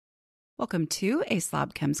Welcome to A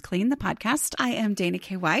Slob Comes Clean, the podcast. I am Dana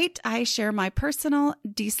K. White. I share my personal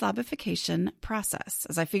deslobification process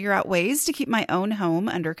as I figure out ways to keep my own home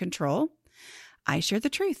under control. I share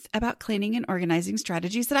the truth about cleaning and organizing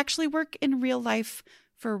strategies that actually work in real life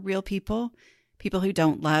for real people, people who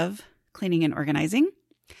don't love cleaning and organizing.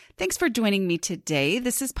 Thanks for joining me today.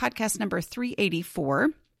 This is podcast number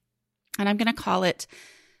 384, and I'm going to call it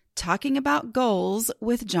Talking About Goals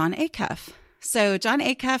with John Acuff. So John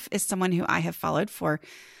Acuff is someone who I have followed for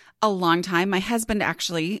a long time. My husband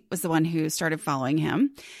actually was the one who started following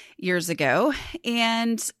him years ago.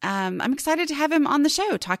 And I'm excited to have him on the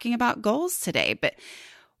show talking about goals today. But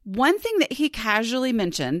one thing that he casually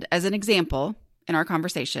mentioned as an example in our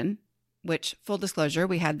conversation, which full disclosure,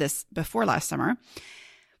 we had this before last summer.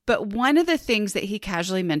 But one of the things that he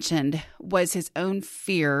casually mentioned was his own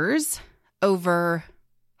fears over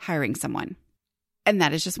hiring someone. And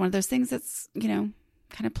that is just one of those things that's, kind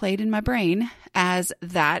of played in my brain, as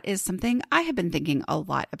that is something I have been thinking a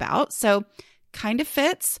lot about. So kind of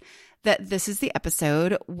fits that this is the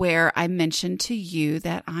episode where I mentioned to you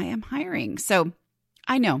that I am hiring. So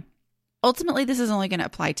I know ultimately this is only going to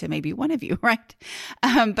apply to maybe one of you, right?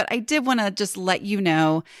 But I did want to just let you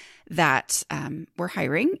know that we're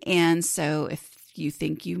hiring. And so if you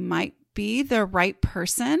think you might be the right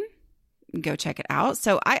person, go check it out.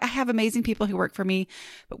 So I have amazing people who work for me,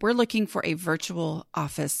 but we're looking for a virtual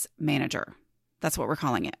office manager. That's what we're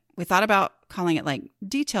calling it. We thought about calling it like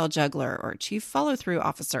detail juggler or chief follow-through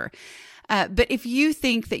officer. But if you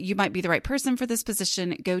think that you might be the right person for this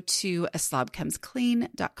position, go to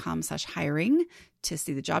aslobcomesclean.com/hiring to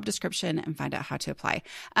see the job description and find out how to apply.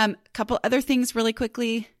 A couple other things really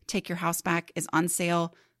quickly. Take Your House Back is on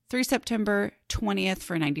sale through September 20th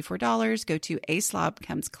for $94. Go to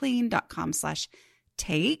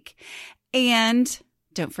aslobcomesclean.com/take. And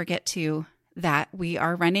don't forget that we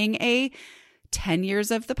are running a 10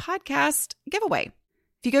 years of the podcast giveaway.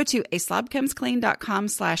 If you go to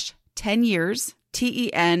aslobcomesclean.com/10 years,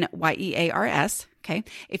 TENYEARS. Okay.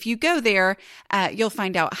 If you go there, you'll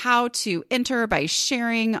find out how to enter by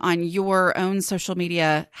sharing on your own social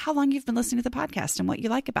media how long you've been listening to the podcast and what you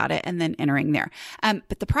like about it, and then entering there.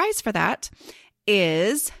 But the prize for that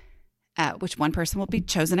is, which one person will be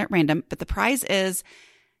chosen at random, but the prize is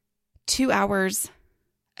 2 hours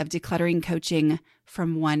of decluttering coaching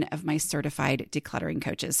from one of my certified decluttering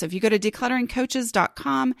coaches. So if you go to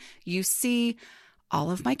declutteringcoaches.com, you see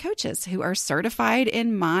all of my coaches who are certified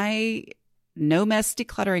in my no mess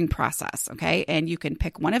decluttering process. Okay. And you can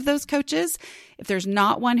pick one of those coaches. If there's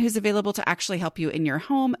not one who's available to actually help you in your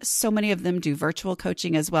home, so many of them do virtual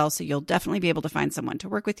coaching as well. So you'll definitely be able to find someone to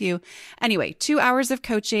work with you. Anyway, 2 hours of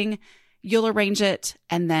coaching, you'll arrange it,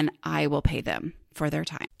 and then I will pay them for their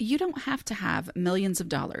time. You don't have to have millions of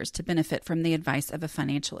dollars to benefit from the advice of a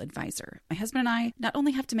financial advisor. My husband and I not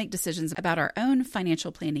only have to make decisions about our own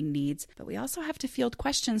financial planning needs, but we also have to field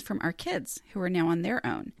questions from our kids who are now on their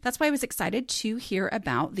own. That's why I was excited to hear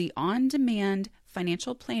about the on-demand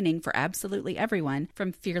financial planning for absolutely everyone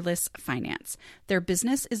from Fearless Finance. Their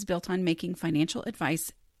business is built on making financial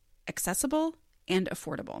advice accessible and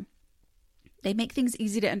affordable. They make things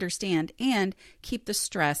easy to understand and keep the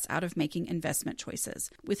stress out of making investment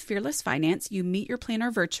choices. With Fearless Finance, you meet your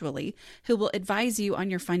planner virtually, who will advise you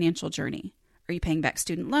on your financial journey. Are you paying back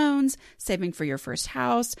student loans, saving for your first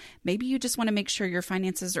house? Maybe you just want to make sure your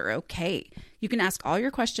finances are okay. You can ask all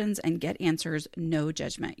your questions and get answers, no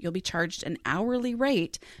judgment. You'll be charged an hourly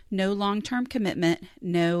rate, no long-term commitment,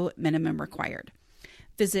 no minimum required.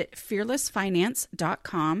 Visit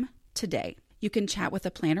fearlessfinance.com today. You can chat with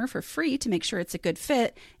a planner for free to make sure it's a good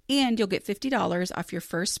fit, and you'll get $50 off your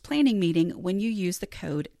first planning meeting when you use the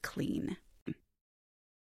code CLEAN.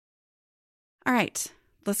 All right,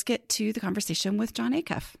 let's get to the conversation with John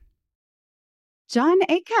Acuff. John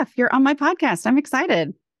Acuff, you're on my podcast. I'm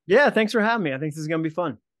excited. Yeah, thanks for having me. I think this is going to be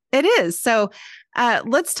fun. It is. So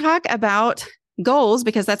let's talk about goals,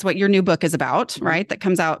 because that's what your new book is about, right? That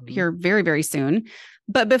comes out here very, very soon.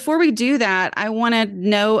 But before we do that, I want to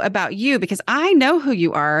know about you, because I know who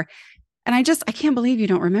you are. And I can't believe you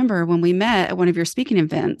don't remember when we met at one of your speaking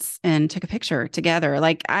events and took a picture together.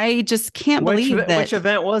 Like, I just can't believe that. Which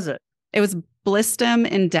event was it? It was Blistum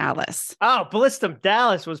in Dallas. Oh, Blistum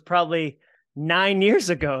Dallas was probably 9 years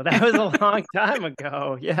ago. That was a long time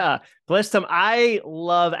ago. Yeah. Blistum. I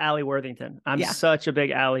love Allie Worthington. I'm such a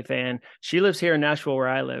big Allie fan. She lives here in Nashville where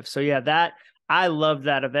I live. So yeah, I loved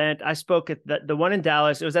that event. I spoke at the one in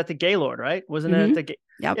Dallas. It was at the Gaylord, right? Wasn't it at the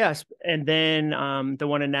Yep. Yes. And then the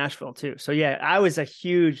one in Nashville too. So yeah, I was a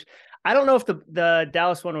huge, I don't know if the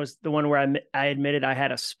Dallas one was the one where I admitted I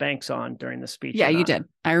had a Spanx on during the speech. Yeah, you did.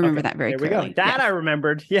 I remember that very clearly. There we go. That I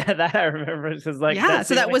remembered. Yeah, that I remember. Because that's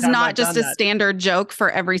so that was not just a standard joke for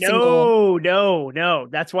every single. No.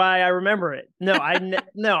 That's why I remember it. No,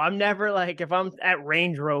 I'm never like, if I'm at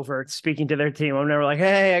Range Rover speaking to their team, I'm never like,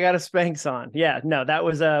 hey, I got a Spanx on. Yeah, no, that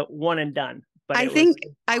was a one and done. But I think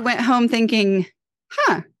I went home thinking,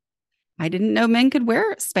 I didn't know men could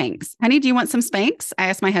wear Spanx. Honey, do you want some Spanx? I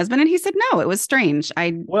asked my husband and he said, no, it was strange.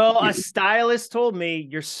 A stylist told me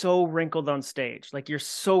you're so wrinkled on stage. Like you're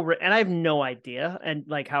so, and I have no idea and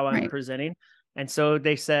like how I'm presenting. And so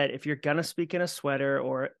they said, if you're going to speak in a sweater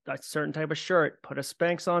or a certain type of shirt, put a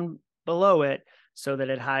Spanx on below it so that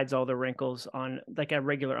it hides all the wrinkles on like a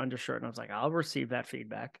regular undershirt. And I was like, I'll receive that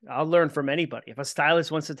feedback. I'll learn from anybody. If a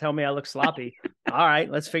stylist wants to tell me I look sloppy, all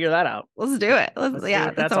right, let's figure that out. Let's do it.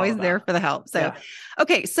 That's always there for the help. So,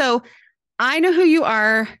 okay. So I know who you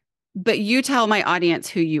are, but you tell my audience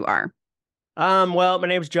who you are. Well, my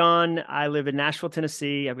name's John. I live in Nashville,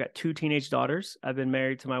 Tennessee. I've got 2 teenage daughters. I've been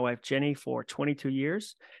married to my wife, Jenny, for 22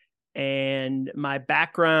 years. And my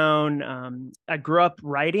background, I grew up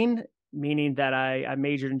writing, meaning that I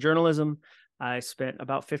majored in journalism. I spent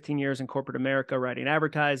about 15 years in corporate America writing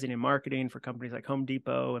advertising and marketing for companies like Home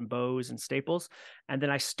Depot and Bose and Staples. And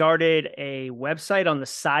then I started a website on the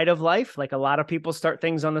side of life. Like a lot of people start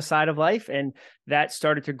things on the side of life. And that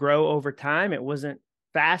started to grow over time. It wasn't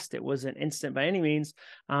fast. It wasn't instant by any means.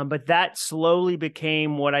 But that slowly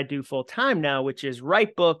became what I do full time now, which is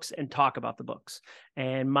write books and talk about the books.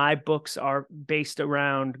 And my books are based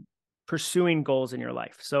around pursuing goals in your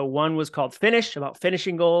life. So one was called Finish, about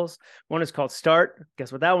finishing goals. One is called Start.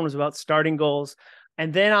 Guess what that one was about? Starting goals.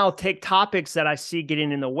 And then I'll take topics that I see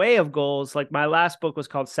getting in the way of goals. Like my last book was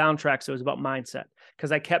called Soundtrack. So it was about mindset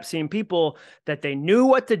because I kept seeing people that they knew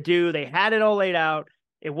what to do. They had it all laid out.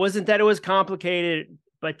 It wasn't that it was complicated,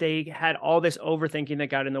 but they had all this overthinking that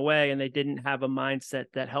got in the way and they didn't have a mindset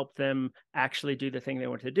that helped them actually do the thing they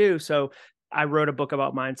wanted to do. So I wrote a book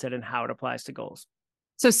about mindset and how it applies to goals.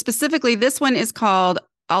 So specifically, this one is called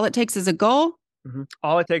All It Takes Is a Goal. Mm-hmm.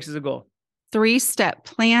 All It Takes Is a Goal. 3-step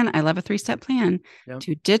plan. I love a 3-step plan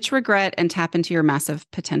to ditch regret and tap into your massive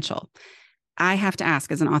potential. I have to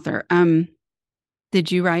ask as an author,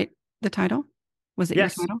 did you write the title? Was it your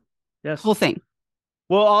title? Yes. Whole thing.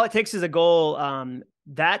 Well, All It Takes Is a Goal.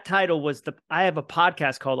 That title was I have a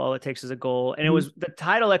podcast called All It Takes Is a Goal. And it was the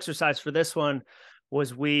title exercise for this one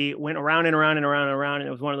was we went around and around and around and around. And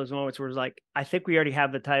it was one of those moments where it was like, I think we already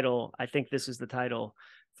have the title. I think this is the title.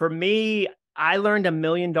 For me, I learned $1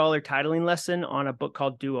 million titling lesson on a book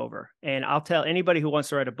called Do Over. And I'll tell anybody who wants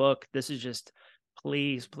to write a book, this is just,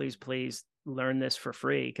 please, please, please learn this for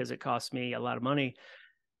free because it costs me a lot of money.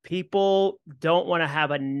 People don't want to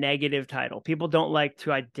have a negative title. People don't like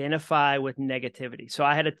to identify with negativity. So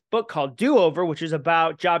I had a book called Do Over, which is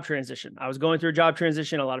about job transition. I was going through a job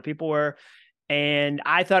transition. A lot of people were. And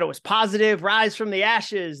I thought it was positive, rise from the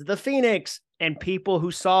ashes, the phoenix. And people who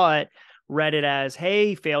saw it read it as,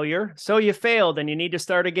 hey, failure. So you failed and you need to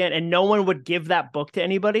start again. And no one would give that book to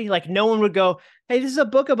anybody. Like no one would go, hey, this is a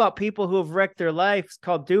book about people who have wrecked their life. It's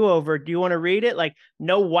called Do Over. Do you want to read it? Like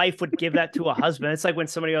no wife would give that to a husband. It's like when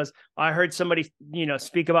somebody goes, oh, I heard somebody,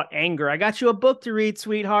 speak about anger. I got you a book to read,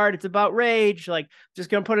 sweetheart. It's about rage. Like just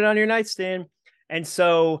going to put it on your nightstand. And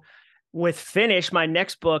so with Finish, my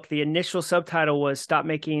next book, the initial subtitle was Stop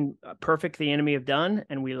Making Perfect the Enemy of Done.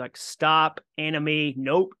 And we stop, enemy,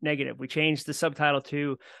 nope, negative. We changed the subtitle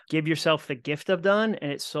to Give Yourself the Gift of Done.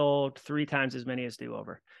 And it sold 3 times as many as Do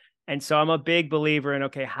Over. And so I'm a big believer in,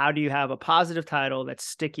 okay, how do you have a positive title that's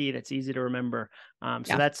sticky, that's easy to remember?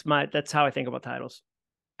 So that's how I think about titles.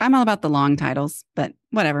 I'm all about the long titles, but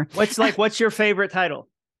whatever. What's your favorite title?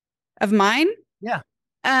 Of mine? Yeah.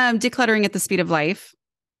 Decluttering at the Speed of Life.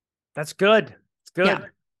 That's good. It's good. Yeah.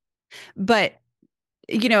 But,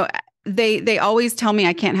 they always tell me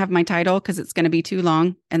I can't have my title because it's going to be too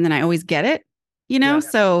long. And then I always get it,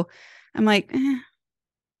 So I'm like,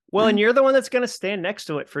 Well, and you're the one that's going to stand next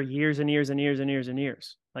to it for years and years and years and years and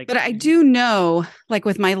years. But I do know, like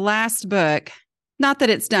with my last book, not that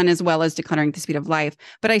it's done as well as Decluttering at the Speed of Life,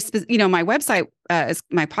 but my website,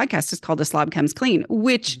 my podcast is called A Slob Comes Clean,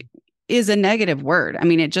 which is a negative word. I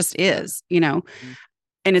mean, it just is,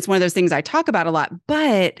 And it's one of those things I talk about a lot,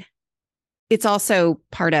 but it's also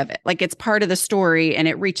part of it. Like it's part of the story and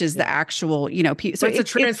it reaches the actual, so it's a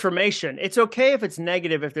transformation. It's okay if it's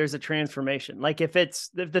negative, if there's a transformation. Like if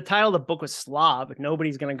the title of the book was slob,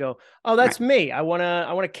 nobody's going to go, oh, that's me. I want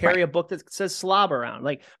to carry a book that says slob around.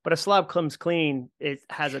 Like, but a slob comes clean. It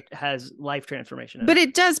has life transformation. But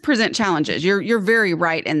it does present challenges. You're very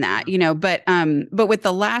right in that, but with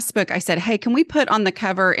the last book, I said, hey, can we put on the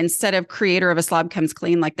cover, instead of creator of a slob comes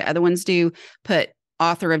clean, like the other ones do, put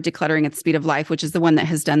author of Decluttering at the Speed of Life, which is the one that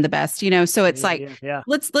has done the best, so it's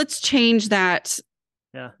let's change that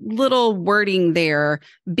little wording there,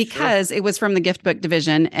 because it was from the gift book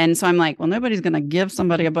division. And so I'm like, well, nobody's going to give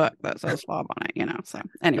somebody a book that says slob on it, so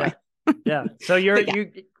anyway. Yeah. So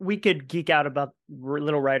we could geek out about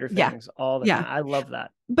little writer things all the time. I love that.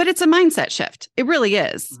 But it's a mindset shift. It really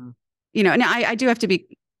is. Mm-hmm. And I do have to be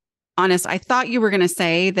honest. I thought you were going to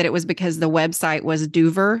say that it was because the website was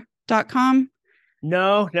dover.com.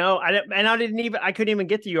 No, I couldn't even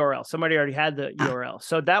get the URL. Somebody already had the URL.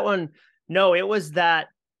 So that one, no, it was that,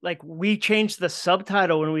 like, we changed the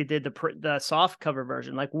subtitle when we did the soft cover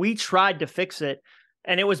version. Like, we tried to fix it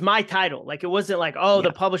and it was my title. Like, it wasn't like,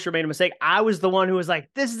 the publisher made a mistake. I was the one who was like,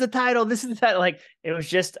 this is the title. This is the title. Like, it was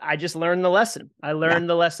just, I just learned the lesson. I learned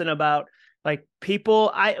the lesson about, like,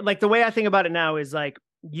 people. The way I think about it now is like,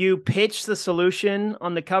 you pitch the solution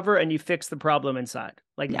on the cover and you fix the problem inside.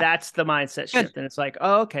 Like that's the mindset shift. And it's like,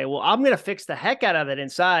 oh, okay, well, I'm going to fix the heck out of it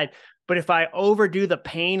inside. But if I overdo the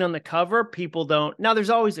pain on the cover, people don't. Now,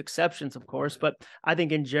 there's always exceptions, of course, but I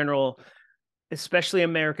think in general, especially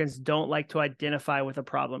Americans, don't like to identify with a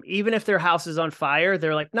problem. Even if their house is on fire,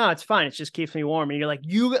 they're like, no, it's fine. It just keeps me warm. And you're like,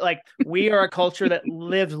 we are a culture that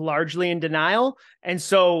lives largely in denial. And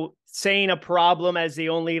so saying a problem as the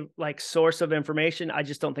only source of information, I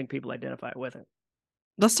just don't think people identify with it.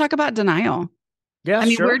 Let's talk about denial. Yeah,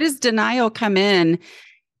 where does denial come in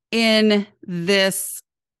this?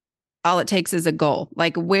 All it takes is a goal.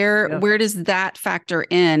 Like where does that factor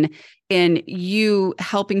in you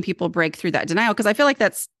helping people break through that denial? Because I feel like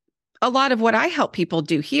that's a lot of what I help people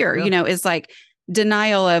do here, is like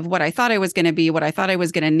denial of what I thought I was going to be, what I thought I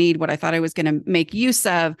was going to need, what I thought I was going to make use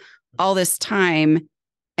of all this time.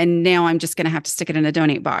 And now I'm just going to have to stick it in a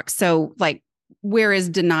donate box. So like, where is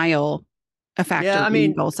denial a factor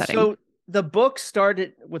in goal setting? So the book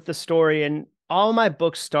started with the story, and all my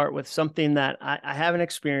books start with something that I haven't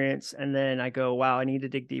experienced. And then I go, wow, I need to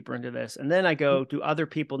dig deeper into this. And then I go, do other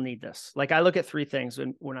people need this? Like, I look at three things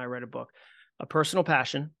when I write a book: a personal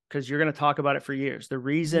passion, because you're going to talk about it for years. The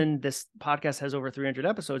reason this podcast has over 300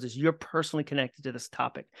 episodes is you're personally connected to this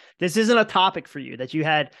topic. This isn't a topic for you that you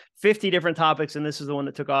had 50 different topics and this is the one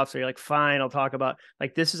that took off. So you're like, fine, I'll talk about,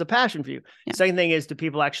 like, this is a passion for you. Yeah. Second thing is, do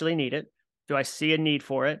people actually need it? Do I see a need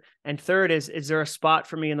for it? And third is there a spot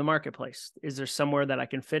for me in the marketplace? Is there somewhere that I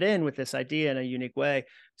can fit in with this idea in a unique way?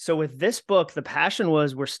 So with this book, the passion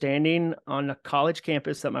was, we're standing on a college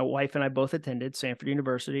campus that my wife and I both attended, Sanford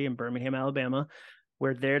University in Birmingham, Alabama.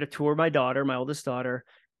 We're there to tour my daughter, my oldest daughter.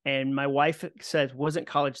 And my wife said, wasn't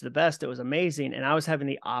college the best? It was amazing. And I was having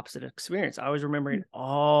the opposite experience. I was remembering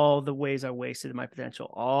all the ways I wasted my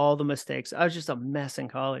potential, all the mistakes. I was just a mess in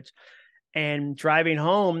college. And driving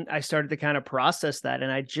home, I started to kind of process that. And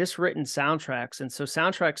I just written soundtracks. And so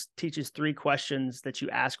soundtracks teaches 3 questions that you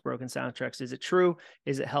ask broken soundtracks. Is it true?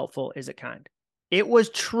 Is it helpful? Is it kind? It was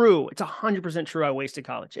true. It's 100% true. I wasted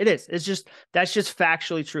college. It is. That's just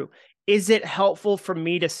factually true. Is it helpful for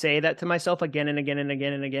me to say that to myself again and again and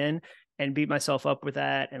again and again and beat myself up with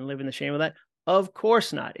that and live in the shame of that? Of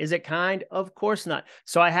course not. Is it kind? Of course not.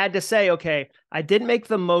 So I had to say, okay, I didn't make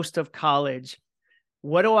the most of college.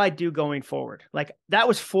 What do I do going forward? Like, that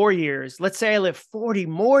was 4 years. Let's say I live 40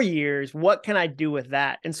 more years. What can I do with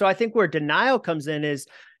that? And so I think where denial comes in is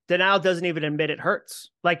denial doesn't even admit it hurts.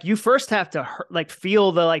 Like, you first have to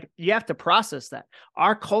feel you have to process that.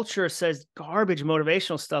 Our culture says garbage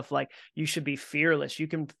motivational stuff like you should be fearless. You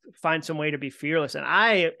can find some way to be fearless. And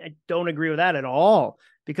I don't agree with that at all.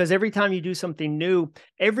 Because every time you do something new,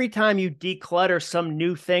 every time you declutter some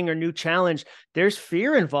new thing or new challenge, there's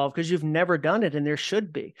fear involved because you've never done it, and there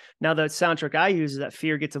should be. Now, the soundtrack I use is that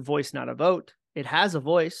fear gets a voice, not a vote. It has a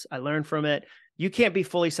voice. I learned from it. You can't be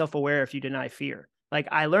fully self-aware if you deny fear. Like,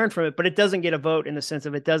 I learned from it, but it doesn't get a vote in the sense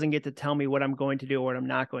of it doesn't get to tell me what I'm going to do or what I'm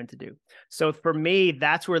not going to do. So for me,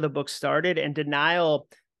 that's where the book started. And denial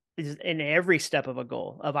is in every step of a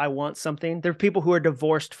goal of, I want something. There are people who are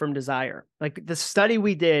divorced from desire. Like the study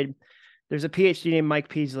we did, there's a PhD named Mike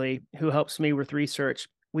Peasley who helps me with research.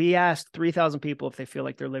 We asked 3,000 people if they feel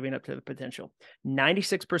like they're living up to the potential.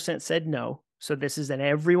 96% said no. So this is an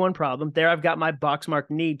everyone problem. There, I've got my box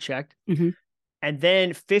mark need checked. Mm-hmm. And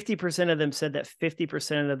then 50% of them said that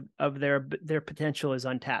 50% of their potential is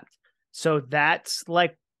untapped. So that's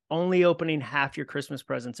like only opening half your Christmas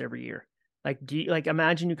presents every year. Like,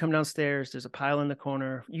 imagine you come downstairs, there's a pile in the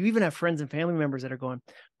corner. You even have friends and family members that are going,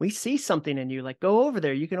 we see something in you, like go over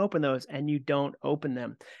there, you can open those, and you don't open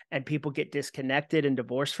them. And people get disconnected and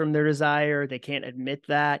divorced from their desire. They can't admit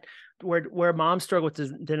that. Where moms struggle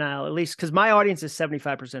with denial, at least because my audience is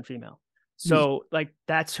 75% female. So like,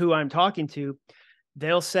 that's who I'm talking to.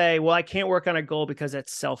 They'll say, well, I can't work on a goal because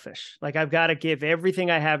that's selfish. Like, I've got to give everything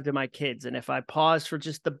I have to my kids. And if I pause for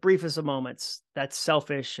just the briefest of moments, that's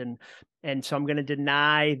selfish. And so I'm going to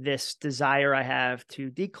deny this desire I have to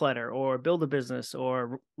declutter or build a business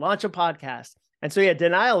or launch a podcast. And so, yeah,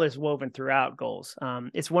 denial is woven throughout goals.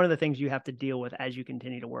 It's one of the things you have to deal with as you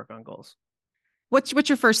continue to work on goals. What's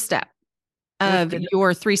your first step of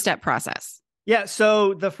your 3-step process? Yeah.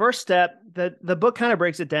 So the first step, the book kind of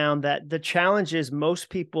breaks it down that the challenge is most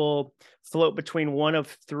people float between one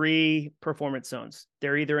of 3 performance zones.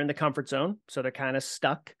 They're either in the comfort zone, so they're kind of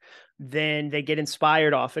stuck. Then they get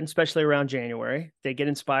inspired often, especially around January. They get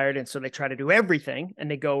inspired, and so they try to do everything, and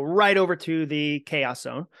they go right over to the chaos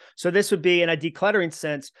zone. So this would be in a decluttering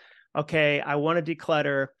sense. Okay, I want to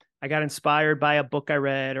declutter. I got inspired by a book I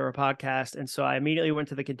read or a podcast. And so I immediately went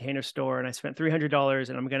to the Container Store and I spent $300,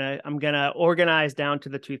 and I'm gonna organize down to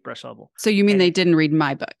the toothbrush level. So you mean they didn't read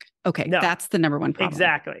my book? Okay. No, that's the number one problem.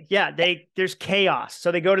 Exactly. Yeah. There's chaos.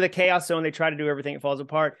 So they go to the chaos zone, they try to do everything, it falls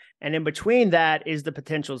apart. And in between that is the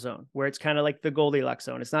potential zone, where it's kind of like the Goldilocks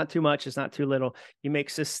zone. It's not too much, it's not too little. You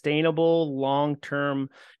make sustainable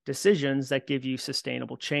long-term decisions that give you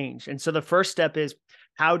sustainable change. And so the first step is,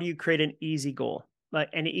 how do you create an easy goal? Like,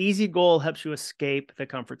 an easy goal helps you escape the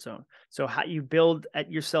comfort zone. So how you build at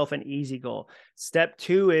yourself an easy goal. Step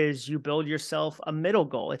 2 is you build yourself a middle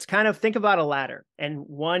goal. It's kind of, think about a ladder, and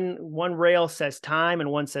one rail says time and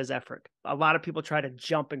one says effort. A lot of people try to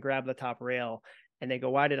jump and grab the top rail and they go,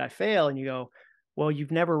 why did I fail? And you go, well,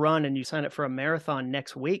 you've never run and you sign up for a marathon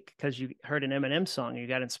next week because you heard an Eminem song. You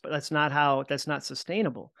got inspired. That's not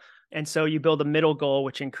sustainable. And so you build a middle goal,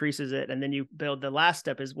 which increases it. And then you build, the last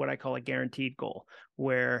step is what I call a guaranteed goal,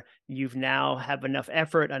 where you've now have enough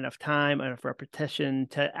effort, enough time, enough repetition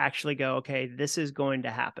to actually go, okay, this is going to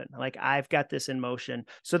happen. Like, I've got this in motion.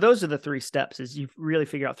 So those are the 3 steps, is you really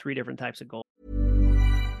figure out 3 different types of goals.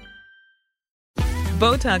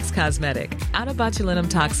 Botox Cosmetic, out of botulinum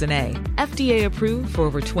toxin A, FDA approved for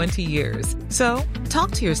over 20 years. So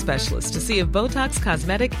talk to your specialist to see if Botox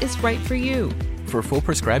Cosmetic is right for you. For full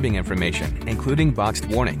prescribing information, including boxed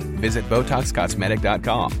warning, visit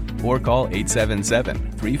BotoxCosmetic.com or call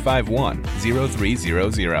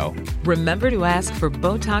 877-351-0300. Remember to ask for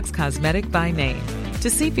Botox Cosmetic by name. To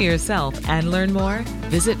see for yourself and learn more,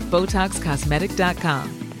 visit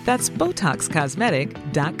BotoxCosmetic.com. That's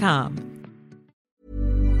BotoxCosmetic.com.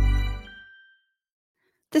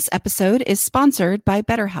 This episode is sponsored by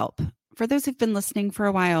BetterHelp. For those who've been listening for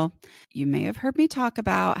a while, you may have heard me talk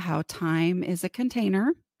about how time is a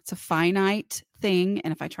container. It's a finite thing.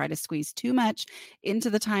 And if I try to squeeze too much into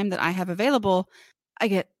the time that I have available, I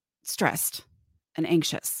get stressed and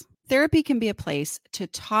anxious. Therapy can be a place to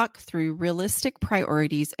talk through realistic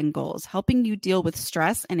priorities and goals, helping you deal with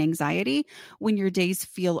stress and anxiety when your days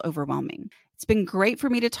feel overwhelming. It's been great for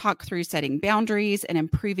me to talk through setting boundaries and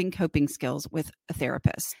improving coping skills with a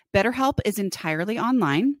therapist. BetterHelp is entirely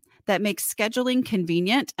online. That makes scheduling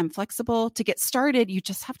convenient and flexible. To get started, you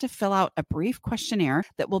just have to fill out a brief questionnaire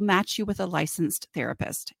that will match you with a licensed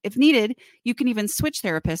therapist. If needed, you can even switch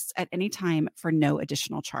therapists at any time for no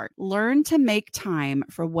additional charge. Learn to make time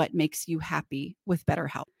for what makes you happy with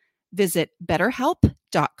BetterHelp. Visit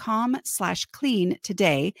betterhelp.com/clean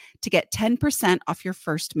today to get 10% off your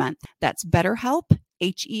first month. That's BetterHelp,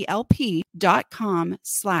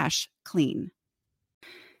 HELP.com/clean.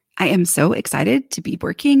 I am so excited to be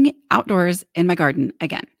working outdoors in my garden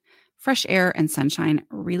again. Fresh air and sunshine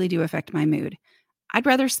really do affect my mood. I'd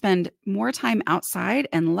rather spend more time outside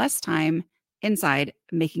and less time inside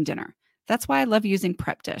making dinner. That's why I love using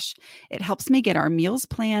Prep Dish. It helps me get our meals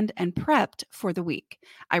planned and prepped for the week.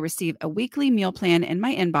 I receive a weekly meal plan in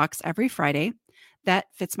my inbox every Friday that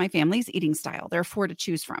fits my family's eating style. There are 4 to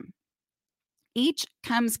choose from. Each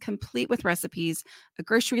comes complete with recipes, a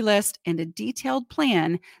grocery list, and a detailed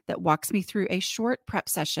plan that walks me through a short prep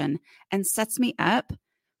session and sets me up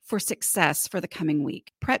for success for the coming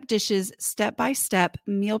week. Prep Dish's step-by-step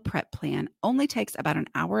meal prep plan only takes about an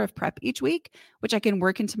hour of prep each week, which I can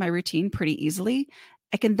work into my routine pretty easily.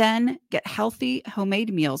 I can then get healthy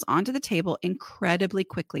homemade meals onto the table incredibly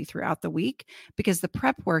quickly throughout the week because the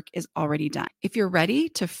prep work is already done. If you're ready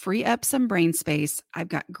to free up some brain space, I've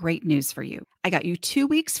got great news for you. I got you 2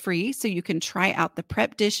 weeks free so you can try out the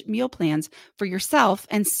Prep Dish meal plans for yourself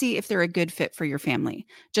and see if they're a good fit for your family.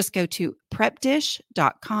 Just go to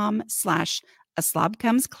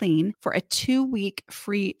prepdish.com/aslobcomesclean for a 2-week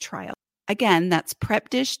free trial. Again, that's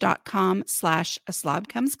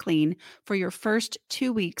prepdish.com/aslobcomesclean for your first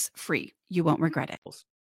 2 weeks free. You won't regret it.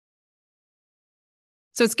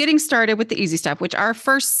 So it's getting started with the easy stuff, which our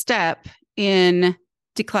first step in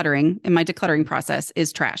decluttering, in my decluttering process,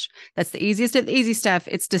 is trash. That's the easiest of the easy stuff.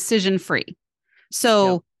 It's decision free.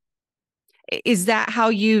 So is that how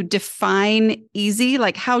you define easy?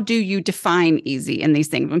 Like, how do you define easy in these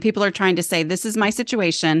things? When people are trying to say, this is my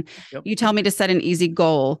situation, you tell me to set an easy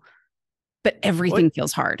goal. But everything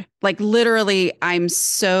feels hard. Like literally, I'm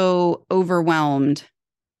so overwhelmed.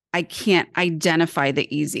 I can't identify the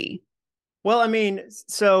easy. Well, I mean,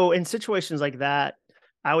 so in situations like that,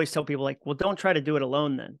 I always tell people like, well, don't try to do it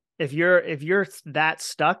alone then. If you're that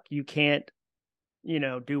stuck, you can't,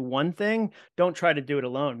 do one thing, don't try to do it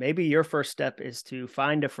alone. Maybe your first step is to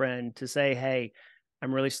find a friend to say, hey,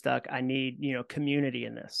 I'm really stuck. I need, community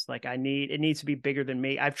in this. Like it needs to be bigger than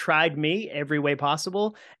me. I've tried me every way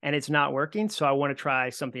possible and it's not working. So I want to try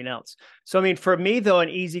something else. So, I mean, for me though, an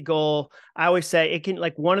easy goal, I always say it can,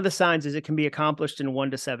 like one of the signs is it can be accomplished in 1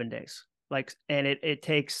 to 7 days. Like, and it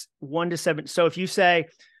takes 1 to 7. So if you say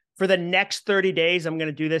for the next 30 days, I'm going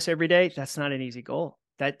to do this every day, that's not an easy goal.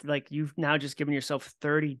 That like you've now just given yourself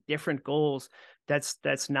 30 different goals.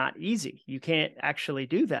 That's not easy. You can't actually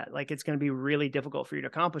do that. Like it's going to be really difficult for you to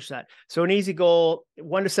accomplish that. So an easy goal,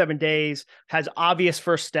 1 to 7 days, has obvious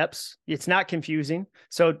first steps. It's not confusing.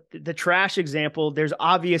 So the trash example, there's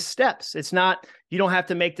obvious steps. It's not, you don't have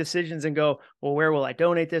to make decisions and go, well, where will I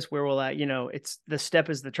donate this? Where will I, it's the step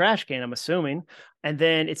is the trash can, I'm assuming. And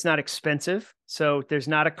then it's not expensive. So there's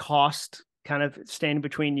not a cost kind of standing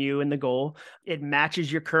between you and the goal. It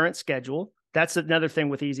matches your current schedule. That's another thing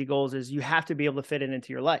with easy goals is you have to be able to fit it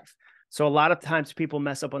into your life. So a lot of times people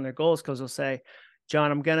mess up on their goals because they'll say,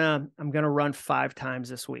 John, I'm gonna run 5 times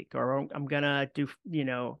this week, or I'm gonna do,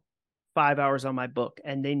 5 hours on my book.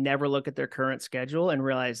 And they never look at their current schedule and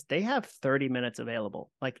realize they have 30 minutes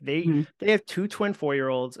available. Like they have 2 twin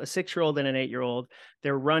 4-year-olds, a 6-year-old and an 8-year-old.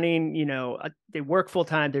 They're running, they work full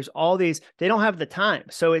time. There's all these, they don't have the time.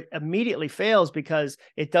 So it immediately fails because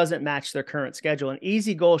it doesn't match their current schedule. An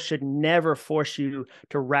easy goal should never force you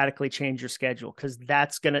to radically change your schedule because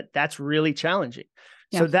that's really challenging.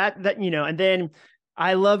 Yeah. So that, and then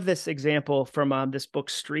I love this example from this book,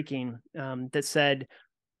 Streaking, that said,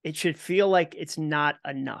 it should feel like it's not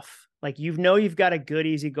enough. Like, you've got a good,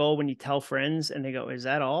 easy goal when you tell friends and they go, is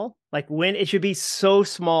that all? Like when it should be so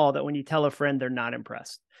small that when you tell a friend, they're not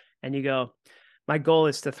impressed. And you go, my goal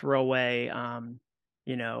is to throw away,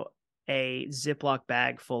 a Ziploc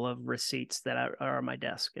bag full of receipts that are on my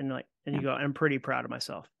desk. And you go, I'm pretty proud of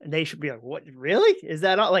myself. And they should be like, what, really? Is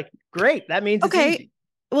that all? Like, great. That means it's easy.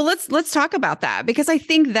 Well, let's talk about that because I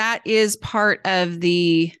think that is part of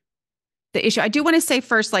the issue. I do want to say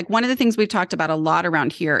first, like one of the things we've talked about a lot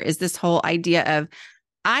around here is this whole idea of,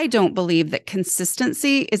 I don't believe that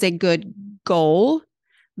consistency is a good goal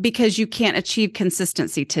because you can't achieve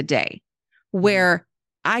consistency today where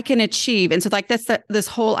I can achieve. And so like that's this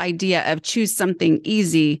whole idea of choose something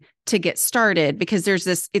easy to get started because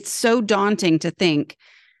it's so daunting to think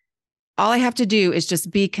all I have to do is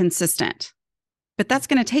just be consistent, but that's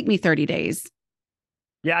going to take me 30 days.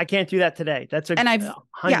 Yeah, I can't do that today.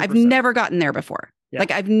 I've never gotten there before. Yeah.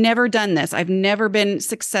 Like I've never done this. I've never been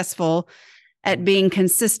successful at being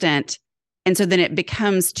consistent. And so then it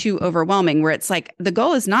becomes too overwhelming where it's like, the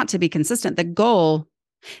goal is not to be consistent. The goal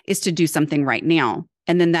is to do something right now.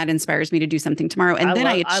 And then that inspires me to do something tomorrow. And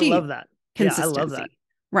I achieve I love that. Consistency. Yeah, I love that.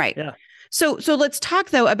 Right. Yeah. So let's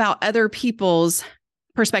talk though about other people's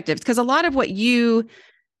perspectives, because a lot of what you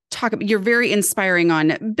talk about, you're very inspiring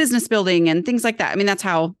on business building and things like that. I mean, that's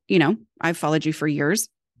how, I've followed you for years.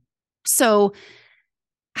 So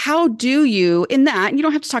how do you, in that, and you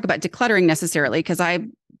don't have to talk about decluttering necessarily, because I,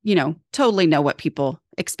 totally know what people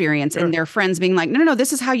experience and their friends being like, no,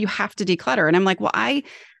 this is how you have to declutter. And I'm like, well,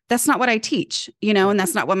 that's not what I teach, and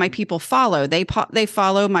that's not what my people follow. They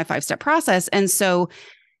follow my 5-step process. And so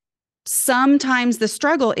sometimes the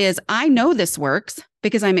struggle is, I know this works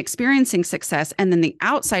because I'm experiencing success. And then the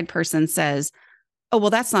outside person says, oh, well,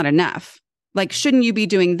 that's not enough. Like, shouldn't you be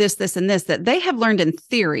doing this, this, and this that they have learned in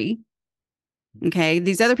theory? Okay.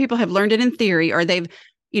 These other people have learned it in theory, or they've,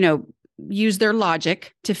 use their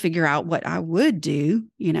logic to figure out what I would do,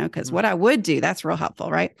 because what I would do, that's real helpful,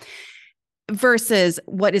 right? Versus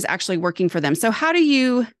what is actually working for them. So how do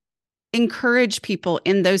you encourage people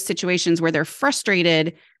in those situations where they're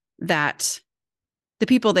frustrated that the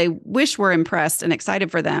people they wish were impressed and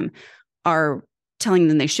excited for them are telling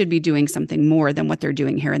them they should be doing something more than what they're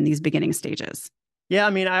doing here in these beginning stages? Yeah, I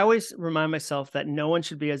mean, I always remind myself that no one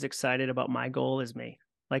should be as excited about my goal as me.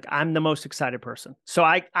 Like, I'm the most excited person. So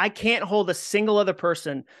I can't hold a single other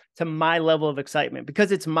person to my level of excitement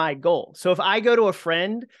because it's my goal. So if I go to a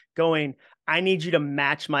friend going, I need you to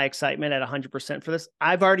match my excitement at 100% for this,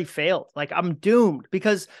 I've already failed. Like, I'm doomed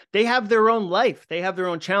because they have their own life. They have their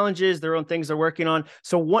own challenges, their own things they're working on.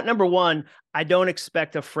 So number one, I don't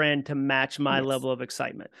expect a friend to match my level of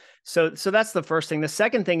excitement. So that's the first thing. The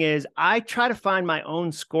second thing is I try to find my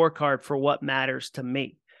own scorecard for what matters to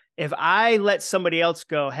me. If I let somebody else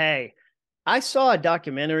go, hey, I saw a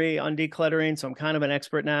documentary on decluttering, so I'm kind of an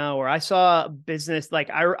expert now, or I saw a business, like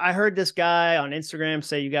I heard this guy on Instagram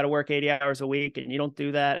say you got to work 80 hours a week and you don't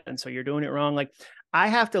do that. And so you're doing it wrong. Like, I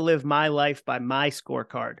have to live my life by my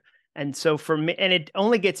scorecard. And so for me, and it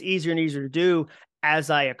only gets easier and easier to do as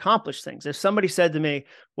I accomplish things. If somebody said to me,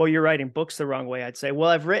 well, you're writing books the wrong way, I'd say, well,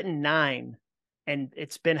 I've written 9 and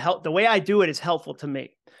it's been the way I do it is helpful to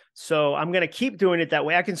me. So I'm going to keep doing it that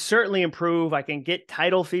way. I can certainly improve. I can get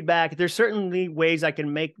title feedback. There's certainly ways I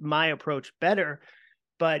can make my approach better,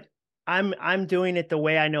 but I'm doing it the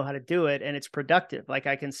way I know how to do it. And it's productive. Like,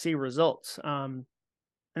 I can see results. And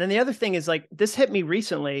then the other thing is, like, this hit me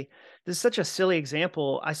recently. This is such a silly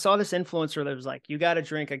example. I saw this influencer that was like, you got to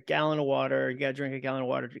drink a gallon of water. You got to drink a gallon of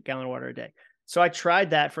water a day. So I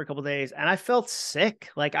tried that for a couple of days and I felt sick.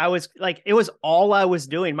 Like, it was all I was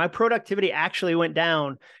doing. My productivity actually went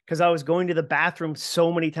down because I was going to the bathroom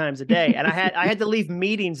so many times a day. And I had to leave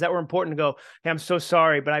meetings that were important to go, hey, I'm so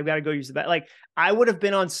sorry, but I've got to go use the bathroom. Like, I would have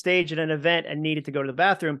been on stage at an event and needed to go to the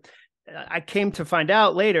bathroom. I came to find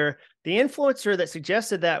out later, the influencer that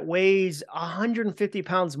suggested that weighs 150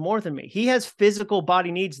 pounds more than me. He has physical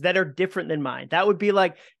body needs that are different than mine. That would be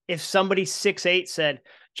like if somebody 6'8" said,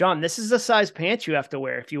 John, this is the size pants you have to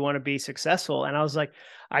wear if you want to be successful. And I was like,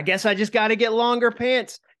 I guess I just got to get longer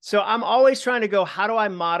pants. So I'm always trying to go, how do I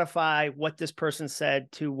modify what this person said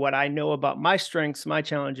to what I know about my strengths, my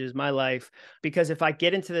challenges, my life? Because if I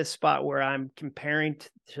get into this spot where I'm comparing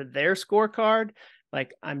to their scorecard,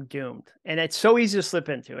 like, I'm doomed. And it's so easy to slip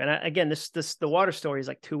into. And again, the water story is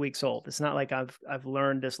like 2 weeks old. It's not like I've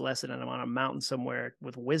learned this lesson and I'm on a mountain somewhere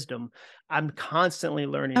with wisdom. I'm constantly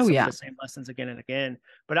learning of the same lessons again and again.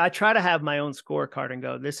 But I try to have my own scorecard and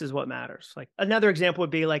go, this is what matters. Like, another example would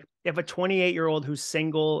be like, if a 28-year-old who's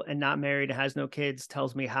single and not married and has no kids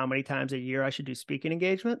tells me how many times a year I should do speaking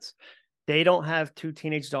engagements, they don't have 2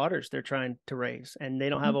 teenage daughters they're trying to raise, and they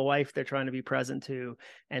don't have a wife they're trying to be present to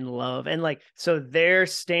and love. And like, so their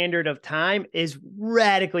standard of time is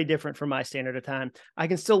radically different from my standard of time. I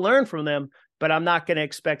can still learn from them, but I'm not going to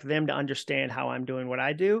expect them to understand how I'm doing what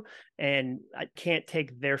I do. And I can't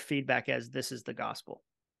take their feedback as this is the gospel.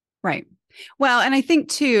 Right. Well, and I think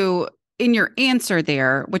too, in your answer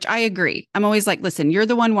there, which I agree, I'm always like, listen, you're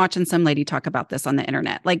the one watching some lady talk about this on the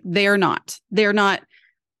internet. Like, they're not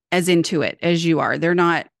as into it as you are. They're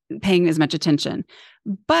not paying as much attention.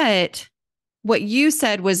 But what you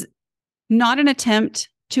said was not an attempt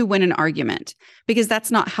to win an argument, because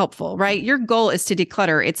that's not helpful, right? Your goal is to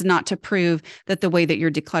declutter. It's not to prove that the way that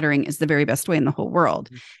you're decluttering is the very best way in the whole world.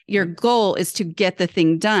 Your goal is to get the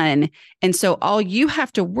thing done. And so all you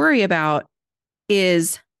have to worry about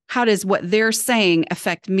is, how does what they're saying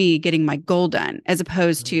affect me getting my goal done, as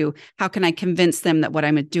opposed to how can I convince them that what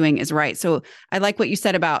I'm doing is right? So I like what you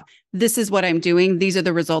said about, this is what I'm doing. These are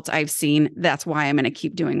the results I've seen. That's why I'm going to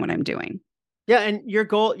keep doing what I'm doing. Yeah. And your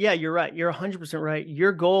goal, yeah, you're right. You're 100% right.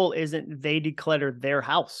 Your goal isn't they declutter their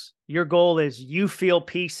house. Your goal is you feel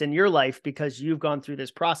peace in your life because you've gone through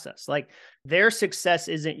this process. Like, their success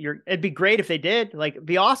isn't it'd be great if they did, like, it'd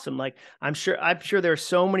be awesome. Like, I'm sure there are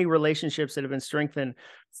so many relationships that have been strengthened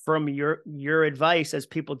from your advice as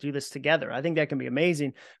people do this together. I think that can be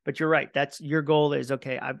amazing, but you're right. That's your goal is,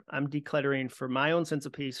 okay, I'm decluttering for my own sense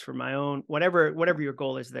of peace, for my own, whatever your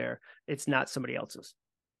goal is there. It's not somebody else's.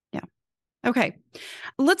 Yeah. Okay.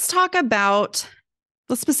 Let's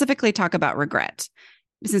specifically talk about regret,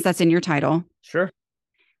 since that's in your title. Sure.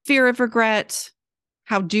 Fear of regret.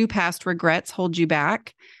 How do past regrets hold you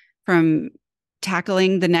back from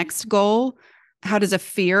tackling the next goal? How does a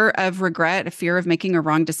fear of regret, a fear of making a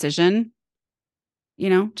wrong decision,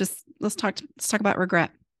 just let's talk about regret.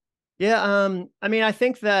 Yeah. I mean, I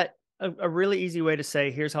think that a really easy way to say,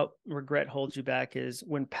 here's how regret holds you back, is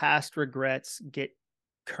when past regrets get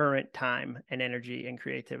current time and energy and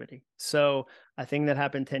creativity. So a thing that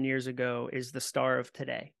happened 10 years ago is the star of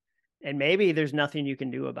today. And maybe there's nothing you can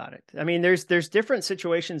do about it. I mean, there's different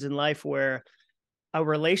situations in life where a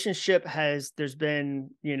relationship there's been,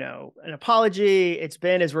 an apology, it's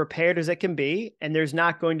been as repaired as it can be, and there's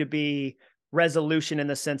not going to be resolution in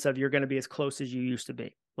the sense of you're going to be as close as you used to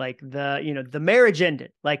be. Like the marriage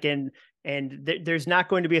ended, there's not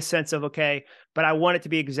going to be a sense of, okay, but I want it to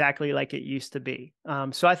be exactly like it used to be.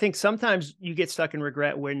 So I think sometimes you get stuck in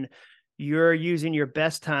regret when you're using your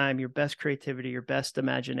best time, your best creativity, your best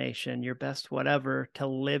imagination, your best whatever to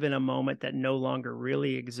live in a moment that no longer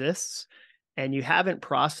really exists, and you haven't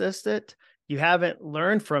processed it. You haven't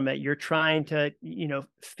learned from it. You're trying to,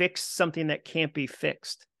 fix something that can't be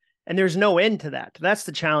fixed. And there's no end to that. That's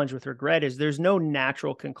the challenge with regret, is there's no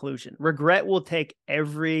natural conclusion. Regret will take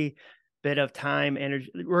every bit of time,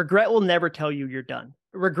 energy. Regret will never tell you you're done.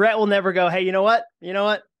 Regret will never go, hey, you know what?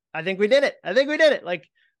 I think we did it. Like,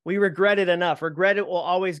 we regret it enough. Regret it will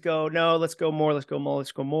always go, no, let's go more.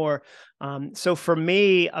 So for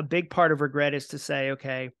me, a big part of regret is to say,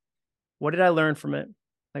 okay, what did I learn from it?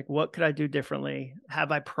 Like, what could I do differently?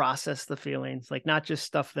 Have I processed the feelings? Like, not just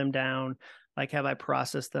stuff them down. Like, have I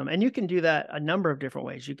processed them? And you can do that a number of different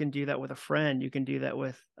ways. You can do that with a friend. You can do that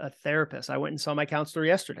with a therapist. I went and saw my counselor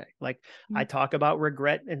yesterday. Like, I talk about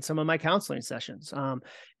regret in some of my counseling sessions. And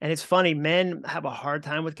it's funny, men have a hard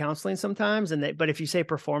time with counseling sometimes. But if you say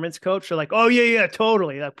performance coach, they're like, oh yeah,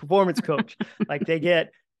 totally. Like, performance coach. Like, and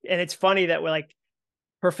it's funny that we're like,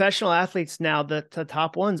 professional athletes now, the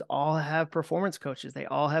top ones all have performance coaches. They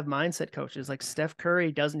all have mindset coaches. Like, Steph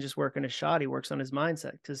Curry doesn't just work on his shot. He works on his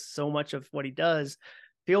mindset, because so much of what he does,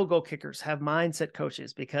 field goal kickers have mindset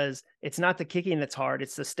coaches, because it's not the kicking that's hard.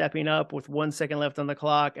 It's the stepping up with 1 second left on the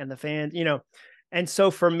clock and the fans, And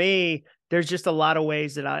so for me, there's just a lot of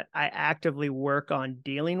ways that I actively work on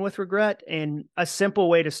dealing with regret. And a simple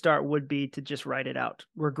way to start would be to just write it out.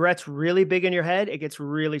 Regret's really big in your head. It gets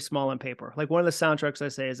really small on paper. Like, one of the soundtracks I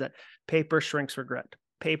say is that paper shrinks regret.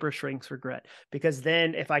 Because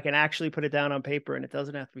then if I can actually put it down on paper, and it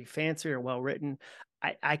doesn't have to be fancy or well-written,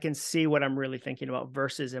 I can see what I'm really thinking about,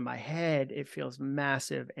 versus in my head, it feels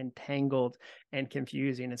massive and tangled and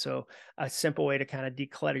confusing. And so a simple way to kind of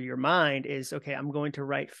declutter your mind is, okay, I'm going to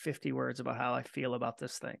write 50 words about how I feel about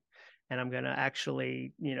this thing. And I'm going to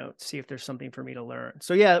actually, see if there's something for me to learn.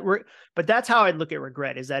 So yeah, but that's how I look at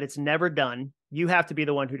regret, is that it's never done. You have to be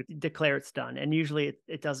the one who declare it's done. And usually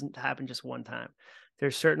it doesn't happen just one time.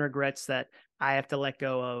 There's certain regrets that I have to let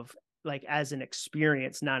go of, like, as an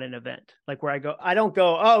experience, not an event. Like, where I don't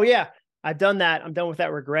go, oh yeah, I've done that, I'm done with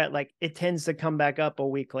that regret. Like, it tends to come back up a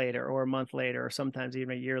week later or a month later, or sometimes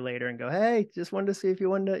even a year later, and go, hey, just wanted to see if you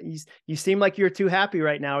wanted to, you seem like you're too happy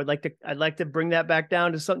right now. I'd like to bring that back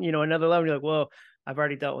down to something, another level. You're like, whoa, I've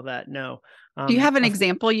already dealt with that. No. Do you have an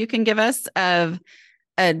example you can give us of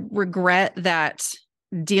a regret that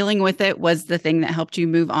dealing with it was the thing that helped you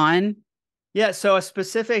move on? Yeah. So a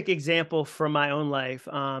specific example from my own life,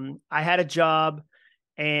 I had a job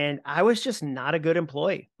and I was just not a good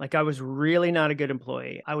employee. Like, I was really not a good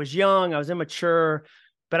employee. I was young, I was immature,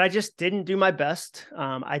 but I just didn't do my best.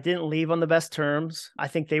 I didn't leave on the best terms. I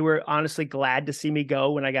think they were honestly glad to see me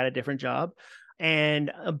go when I got a different job.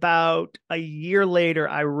 And about a year later,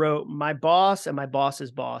 I wrote my boss and my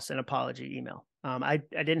boss's boss an apology email. I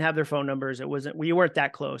didn't have their phone numbers. We weren't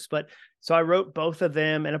that close, but so I wrote both of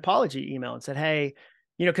them an apology email and said, hey,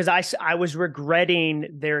 because I was regretting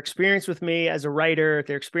their experience with me as a writer,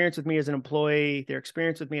 their experience with me as an employee, their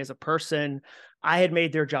experience with me as a person. I had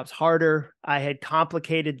made their jobs harder. I had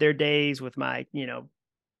complicated their days with my,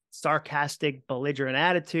 sarcastic, belligerent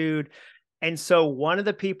attitude. And so one of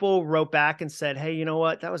the people wrote back and said, hey, you know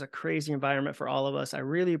what? That was a crazy environment for all of us. I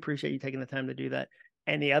really appreciate you taking the time to do that.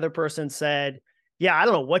 And the other person said, yeah, I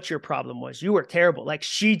don't know what your problem was. You were terrible. Like,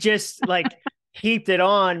 she just heaped it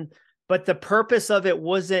on. But the purpose of it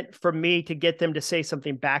wasn't for me to get them to say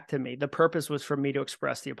something back to me. The purpose was for me to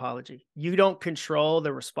express the apology. You don't control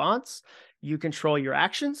the response. You control your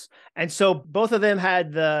actions. And so both of them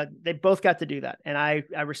they both got to do that. And I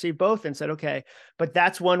received both and said, okay, but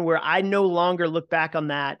that's one where I no longer look back on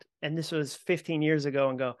that. And this was 15 years ago,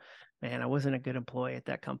 and go, man, I wasn't a good employee at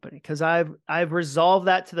that company, because I've resolved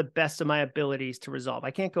that to the best of my abilities to resolve. I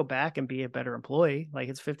can't go back and be a better employee. Like,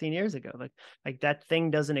 it's 15 years ago. Like that thing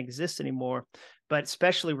doesn't exist anymore. But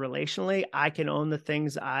especially relationally, I can own the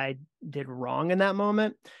things I did wrong in that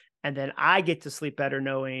moment. And then I get to sleep better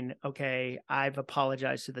knowing, okay, I've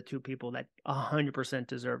apologized to the two people that 100%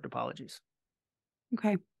 deserved apologies.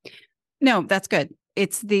 Okay. No, that's good.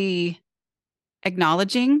 It's the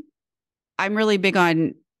acknowledging. I'm really big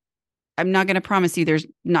on I'm not going to promise you there's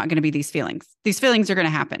not going to be these feelings. These feelings are going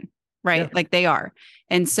to happen, right? Yeah. Like they are.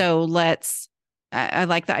 And so I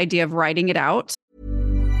like the idea of writing it out.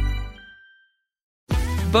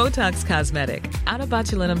 Botox Cosmetic, out of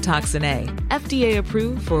botulinum toxin A, FDA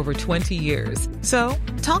approved for over 20 years. So,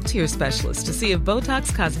 talk to your specialist to see if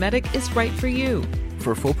Botox Cosmetic is right for you.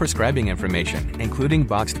 For full prescribing information, including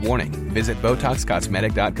boxed warning, visit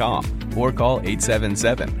BotoxCosmetic.com or call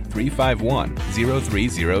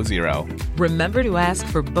 877-351-0300. Remember to ask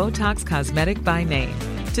for Botox Cosmetic by name.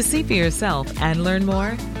 To see for yourself and learn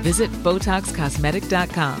more, visit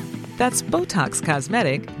BotoxCosmetic.com. That's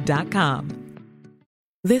BotoxCosmetic.com.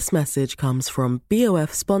 This message comes from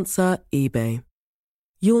BOF sponsor eBay.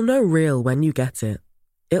 You'll know real when you get it.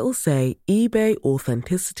 It'll say eBay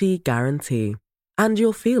Authenticity Guarantee. And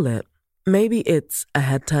you'll feel it. Maybe it's a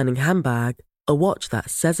head-turning handbag, a watch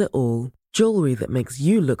that says it all, jewelry that makes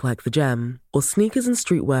you look like the gem, or sneakers and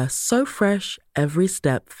streetwear so fresh every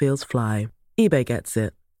step feels fly. eBay gets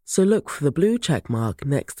it. So look for the blue check mark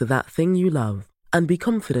next to that thing you love. And be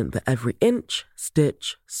confident that every inch,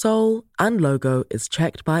 stitch, sole, and logo is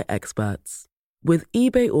checked by experts. With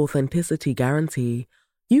eBay Authenticity Guarantee,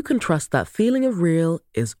 you can trust that feeling of real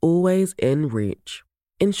is always in reach.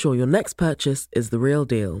 Ensure your next purchase is the real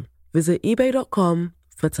deal. Visit ebay.com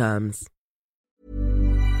for terms.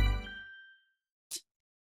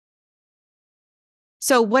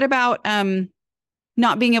 So what about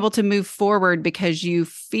not being able to move forward because you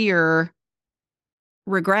fear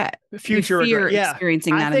regret, Future regret. Yeah.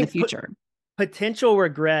 experiencing that in the future? Potential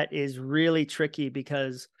regret is really tricky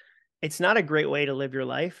because it's not a great way to live your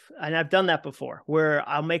life. And I've done that before, where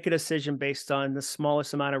I'll make a decision based on the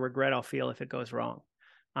smallest amount of regret I'll feel if it goes wrong,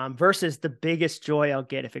 versus the biggest joy I'll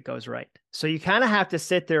get if it goes right. So you kind of have to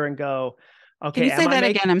sit there and go, okay. Can you say that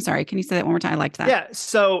again? I'm sorry. Can you say that one more time? I liked that. Yeah.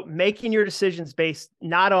 So making your decisions based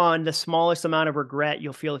not on the smallest amount of regret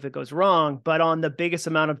you'll feel if it goes wrong, but on the biggest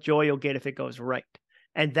amount of joy you'll get if it goes right.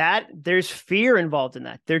 And that there's fear involved in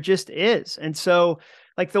that. There just is. And so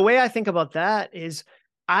like the way I think about that is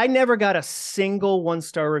I never got a single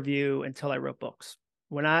 1-star review until I wrote books.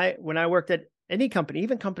 When I worked at any company,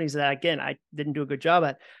 even companies that, again, I didn't do a good job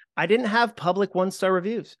at, I didn't have public 1-star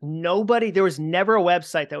reviews. There was never a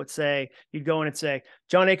website that would say, you'd go in and say,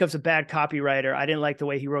 John Acuff's a bad copywriter. I didn't like the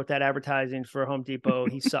way he wrote that advertising for Home Depot.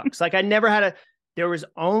 He sucks. Like I never had there was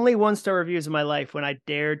only 1-star reviews in my life when I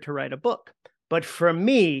dared to write a book. But for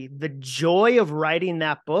me, the joy of writing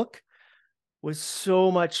that book was so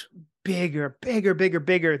much bigger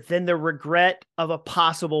than the regret of a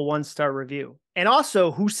possible 1-star review. And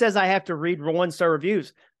also, who says I have to read 1-star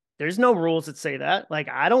reviews? There's no rules that say that. Like,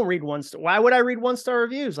 I don't read 1-star. Why would I read 1-star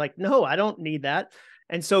reviews? Like, no, I don't need that.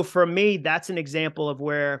 And so for me, that's an example of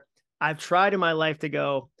where I've tried in my life to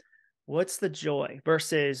go, what's the joy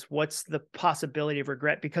versus what's the possibility of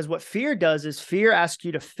regret? Because what fear does is fear asks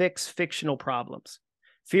you to fix fictional problems.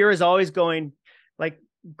 Fear is always going, like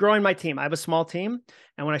growing my team. I have a small team.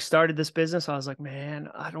 And when I started this business, I was like, man,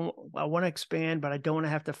 I want to expand, but I don't want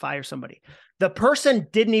to have to fire somebody. The person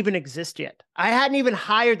didn't even exist yet. I hadn't even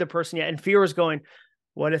hired the person yet. And fear was going,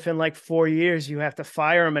 what if in like 4 years you have to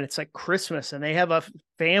fire them and it's like Christmas and they have a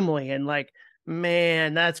family and like,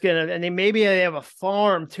 man, that's maybe they have a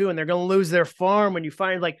farm too, and they're going to lose their farm when you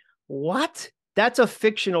find like, what? That's a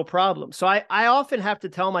fictional problem. So I often have to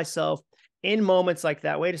tell myself in moments like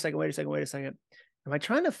that, wait a second. Am I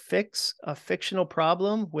trying to fix a fictional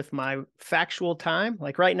problem with my factual time?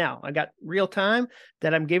 Like right now, I got real time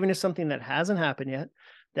that I'm giving to something that hasn't happened yet,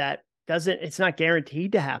 it's not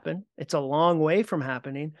guaranteed to happen. It's a long way from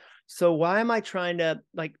happening. So why am I trying to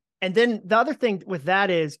and then the other thing with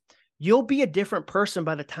that is, you'll be a different person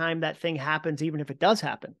by the time that thing happens, even if it does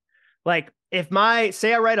happen. Like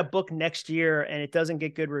say I write a book next year and it doesn't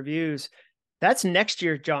get good reviews, that's next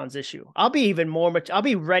year, John's issue. I'll be I'll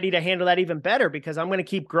be ready to handle that even better because I'm going to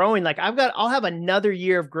keep growing. Like I'll have another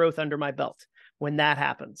year of growth under my belt when that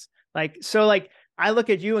happens. I look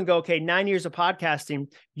at you and go, okay, 9 years of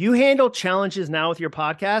podcasting, you handle challenges now with your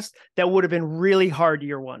podcast that would have been really hard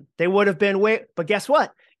year one. They would have been but guess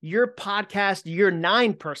what? Your podcast year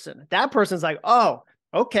 9 person, that person's like, oh,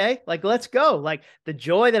 okay, like, let's go. Like the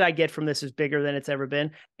joy that I get from this is bigger than it's ever been.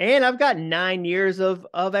 And I've got 9 years of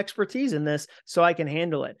expertise in this, so I can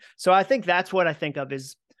handle it. So I think that's what I think of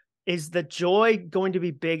is the joy going to be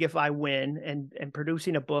big if I win and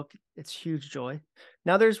producing a book. It's huge joy.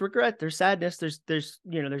 Now there's regret, there's sadness, there's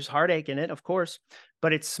heartache in it, of course,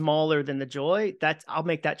 but it's smaller than the joy. I'll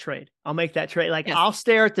make that trade. Like yes. I'll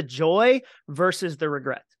stare at the joy versus the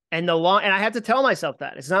regret. And I have to tell myself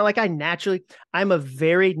that it's not like I'm a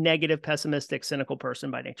very negative, pessimistic, cynical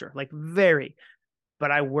person by nature, like very.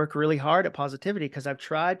 but I work really hard at positivity because I've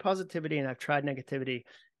tried positivity and I've tried negativity,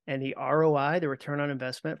 and the ROI, the return on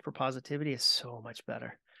investment for positivity, is so much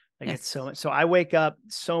better. Like Yes. it's so much. So I wake up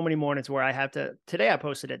so many mornings where I have to, today I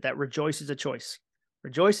posted it, that rejoice is a choice.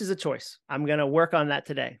 Rejoice is a choice. I'm going to work on that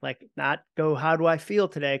today. Like, not go, how do I feel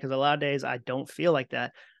today? Because a lot of days I don't feel like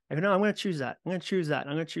that. I go, no, I'm going to choose that. I'm going to choose that.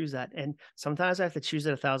 I'm going to choose that. And sometimes I have to choose it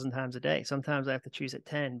 1,000 times a day. Sometimes I have to choose it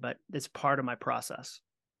 10, but it's part of my process.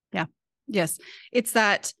 Yeah. Yes. It's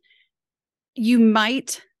that you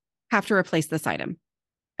might have to replace this item.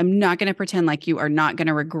 I'm not going to pretend like you are not going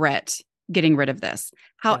to regret getting rid of this.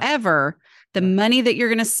 However, the money that you're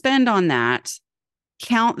going to spend on that,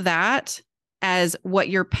 count that as what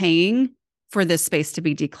you're paying for this space to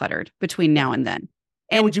be decluttered between now and then.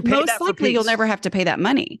 And would you pay most that for likely you'll peace? never have to pay that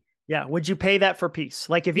money. Yeah. Would you pay that for peace?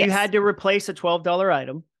 Like if you Yes. had to replace a $12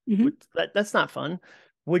 item, Mhm. that's not fun.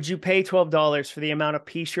 Would you pay $12 for the amount of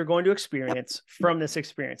peace you're going to experience from this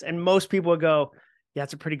experience? And most people would go, yeah,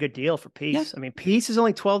 it's a pretty good deal for peace. Yeah. I mean, peace is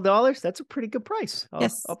only $12. That's a pretty good price.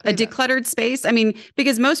 Yes. I'll pay A that. decluttered space. I mean,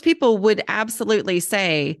 because most people would absolutely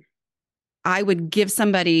say, I would give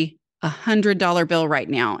somebody $100 bill right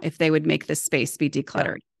now if they would make this space be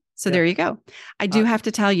decluttered. Yeah. So there you go. I do have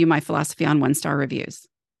to tell you my philosophy on 1-star reviews.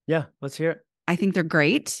 Yeah, let's hear it. I think they're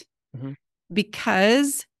great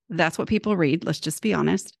because that's what people read. Let's just be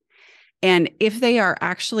honest. And if they are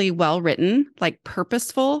actually well written, like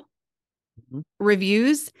purposeful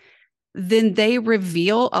reviews, then they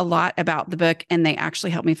reveal a lot about the book and they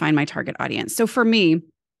actually help me find my target audience. So for me,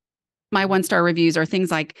 my 1-star reviews are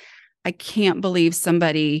things like, I can't believe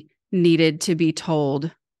somebody needed to be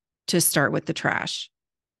told to start with the trash.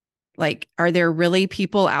 Like, are there really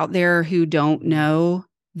people out there who don't know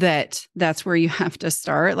that that's where you have to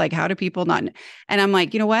start? Like, how do people not? And I'm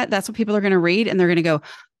like, you know what? That's what people are going to read. And they're going to go,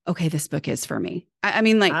 okay, this book is for me. I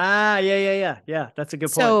mean, like, yeah. That's a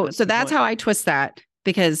good point. So that's how I twist that,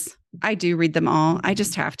 because I do read them all. I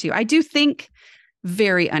just have to. I do think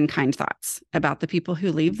very unkind thoughts about the people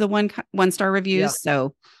who leave the 1-star reviews. Yeah.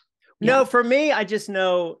 So no, for me, I just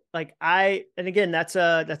know, like, and again, that's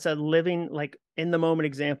a living, like, in the moment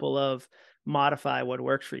example of modify what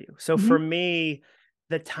works for you. So for me,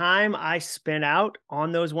 the time I spent out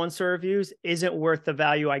on those 1-star reviews isn't worth the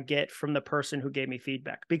value I get from the person who gave me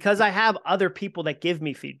feedback, because I have other people that give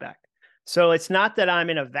me feedback. So it's not that I'm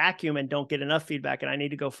in a vacuum and don't get enough feedback and I need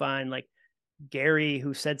to go find like Gary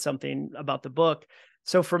who said something about the book.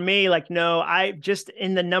 So for me, like, no, I just,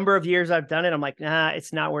 in the number of years I've done it, I'm like, nah,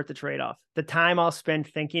 it's not worth the trade-off. The time I'll spend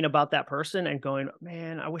thinking about that person and going,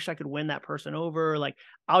 man, I wish I could win that person over. Like,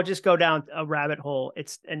 I'll just go down a rabbit hole.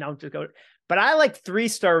 And I'll just go, but I like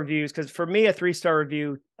 3-star reviews, because for me, a 3-star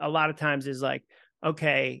review a lot of times is like,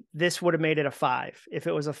 okay, this would have made it a 5. If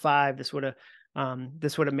it was a 5, this would have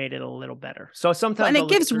made it a little better. So sometimes, and it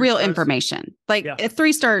gives real information. Like a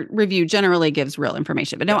 3-star review generally gives real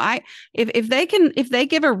information. But no, if they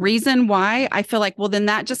give a reason why, I feel like, well, then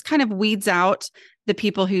that just kind of weeds out the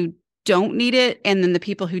people who don't need it, and then the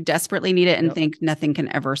people who desperately need it and think nothing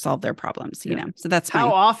can ever solve their problems. You know, so that's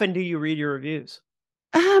how often do you read your reviews?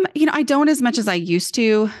 I don't as much as I used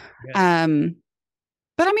to. Yeah.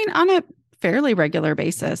 But I mean, on a fairly regular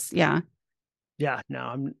basis. Yeah. Yeah. No,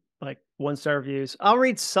 I'm like 1-star reviews. I'll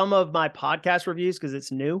read some of my podcast reviews because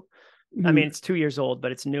it's new. I mean, it's 2 years old,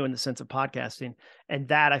 but it's new in the sense of podcasting, and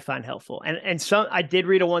that I find helpful. And some, I did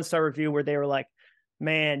read a 1-star review where they were like,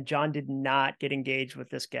 man, John did not get engaged with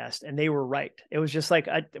this guest. And they were right. It was just like,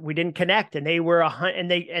 we didn't connect, and they were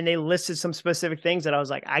and they listed some specific things that I was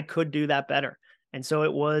like, I could do that better. And so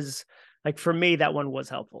it was like, for me, that one was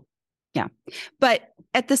helpful. Yeah. But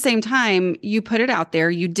at the same time, you put it out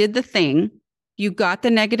there, you did the thing, you got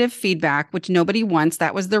the negative feedback, which nobody wants.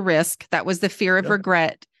 That was the risk. That was the fear of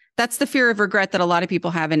regret. That's the fear of regret that a lot of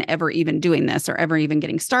people have in ever even doing this or ever even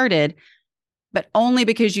getting started. But only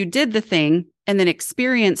because you did the thing and then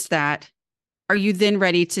experienced that, are you then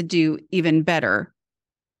ready to do even better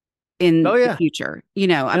in the future? You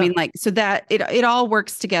know, I mean, like, so that it all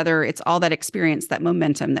works together. It's all that experience, that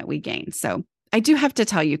momentum that we gain. So I do have to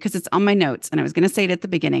tell you, because it's on my notes and I was going to say it at the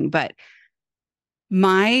beginning, but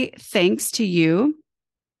my thanks to you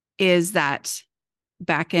is that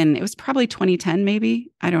back in, it was probably 2010,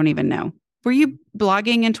 maybe. I don't even know. Were you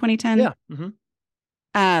blogging in 2010? Yeah.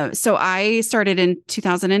 Mm-hmm. So I started in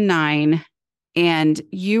 2009, and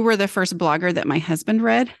you were the first blogger that my husband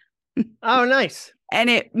read. Oh, nice. And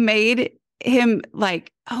it made him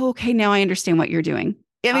like, oh, okay, now I understand what you're doing.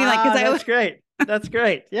 I mean, like, that's great. That's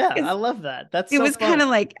great. Yeah, I love that. It was kind of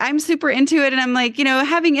like, I'm super into it. And I'm like, you know,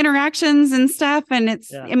 having interactions and stuff. And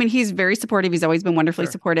it's, I mean, he's very supportive. He's always been wonderfully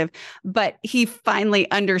supportive, but he finally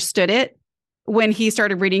understood it when he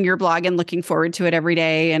started reading your blog and looking forward to it every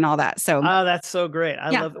day and all that. So, oh, that's so great. I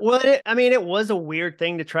love it. Well, it was a weird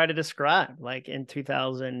thing to try to describe, like in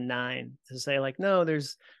 2009, to say like, no,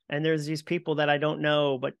 there's these people that I don't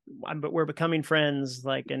know, but we're becoming friends.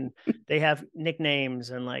 Like, and they have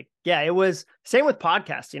nicknames and like, yeah, it was same with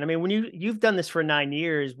podcasting. I mean, when you've done this for 9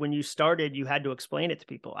 years, when you started, you had to explain it to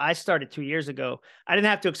people. I started 2 years ago. I didn't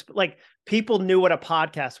have to like people knew what a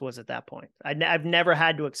podcast was at that point. I've never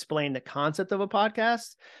had to explain the concept of a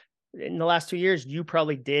podcast. In the last 2 years, you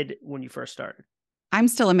probably did when you first started. I'm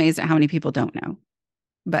still amazed at how many people don't know.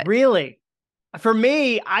 But really, for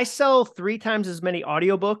me, I sell 3 times as many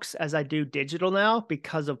audiobooks as I do digital now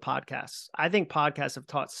because of podcasts. I think podcasts have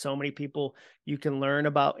taught so many people you can learn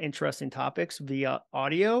about interesting topics via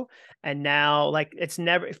audio. And now, like, it's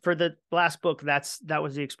never for the last book. That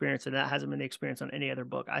was the experience, and that hasn't been the experience on any other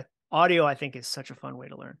book. Audio, I think, is such a fun way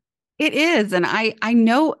to learn. It is. And I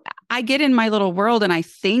know I get in my little world and I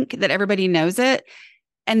think that everybody knows it.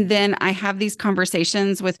 And then I have these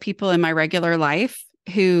conversations with people in my regular life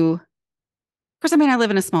who, of course, I mean, I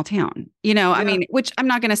live in a small town, I mean, which I'm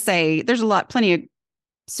not going to say there's plenty of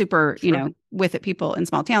super, with it people in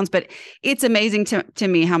small towns, but it's amazing to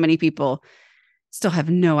me how many people still have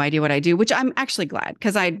no idea what I do, which I'm actually glad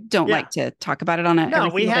because I don't like to talk about it on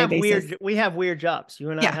we have weird jobs. You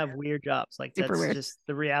and I have weird jobs. Like super that's weird. Just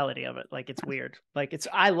the reality of it. Like it's weird. Like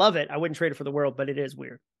I love it. I wouldn't trade it for the world, but it is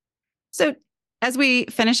weird. So as we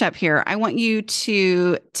finish up here, I want you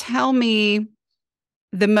to tell me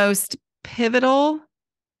the most pivotal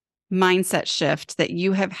mindset shift that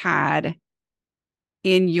you have had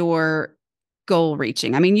in your goal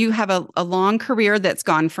reaching. I mean, you have a long career that's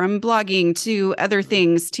gone from blogging to other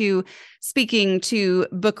things, to speaking, to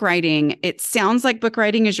book writing. It sounds like book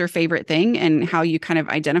writing is your favorite thing and how you kind of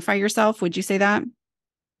identify yourself. Would you say that?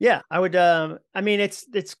 Yeah, I would. I mean, it's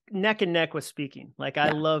neck and neck with speaking. Like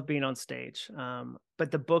I love being on stage,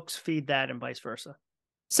 but the books feed that and vice versa.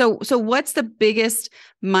 So what's the biggest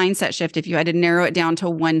mindset shift if you had to narrow it down to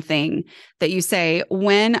one thing that you say,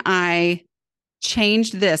 when I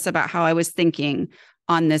changed this about how I was thinking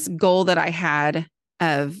on this goal that I had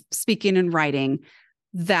of speaking and writing,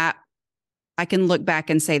 that I can look back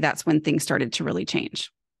and say that's when things started to really change?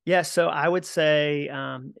 Yeah, so I would say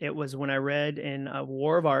it was when I read in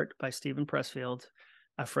War of Art by Stephen Pressfield.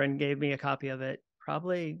 A friend gave me a copy of it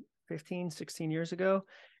probably 15, 16 years ago.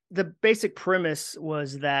 The basic premise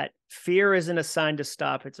was that fear isn't a sign to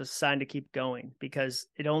stop. It's a sign to keep going because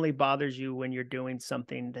it only bothers you when you're doing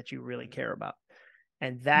something that you really care about.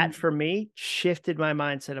 And that for me shifted my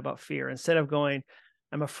mindset about fear. Instead of going,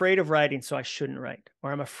 I'm afraid of writing, so I shouldn't write,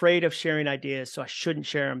 or I'm afraid of sharing ideas, so I shouldn't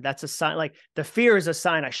share them. That's a sign, like the fear is a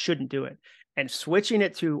sign I shouldn't do it. And switching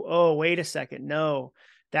it to, oh, wait a second. No,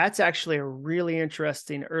 that's actually a really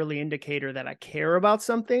interesting early indicator that I care about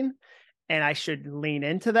something. And I should lean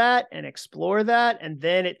into that and explore that. And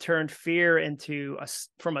then it turned fear into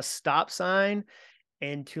from a stop sign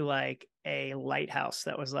into like a lighthouse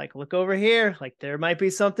that was like, look over here. Like there might be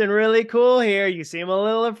something really cool here. You seem a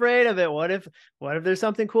little afraid of it. What if there's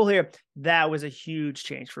something cool here? That was a huge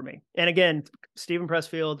change for me. And again, Stephen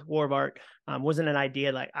Pressfield, War of Art, wasn't an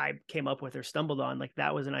idea like I came up with or stumbled on. Like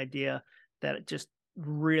that was an idea that just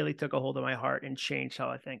really took a hold of my heart and changed how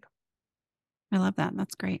I think. I love that.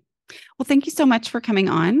 That's great. Well, thank you so much for coming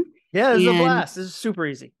on. Yeah, this is a blast. This is super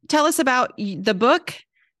easy. Tell us about the book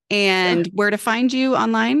and where to find you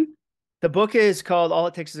online. The book is called All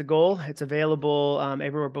It Takes Is a Goal. It's available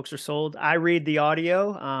everywhere books are sold. I read the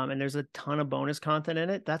audio, and there's a ton of bonus content in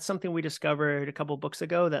it. That's something we discovered a couple of books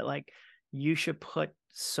ago, that like you should put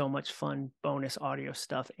so much fun bonus audio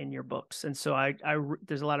stuff in your books. And so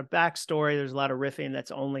there's a lot of backstory. There's a lot of riffing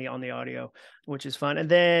that's only on the audio, which is fun. And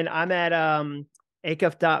then I'm at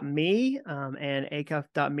acuff.me and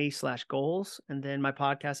acuff.me/goals. And then my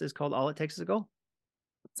podcast is called All It Takes Is a Goal.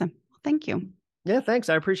 Awesome. Thank you. Yeah, thanks.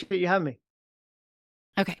 I appreciate you having me.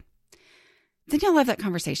 Okay. Didn't you love that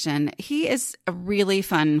conversation? He is a really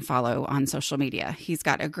fun follow on social media. He's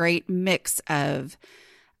got a great mix of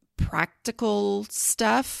practical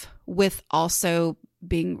stuff with also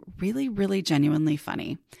being really, really genuinely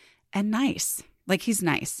funny and nice. Like he's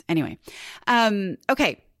nice. Anyway.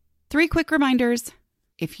 Okay. 3 quick reminders.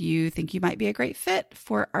 If you think you might be a great fit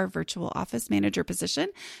for our virtual office manager position,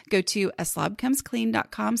 go to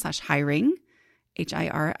aslobcomesclean.com/hiring,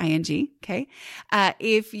 HIRING. Okay.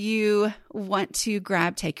 If you want to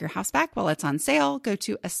take your house back while it's on sale, go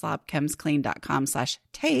to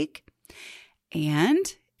aslobcomesclean.com/take. And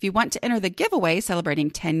if you want to enter the giveaway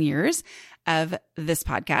celebrating 10 years of this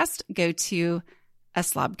podcast, go to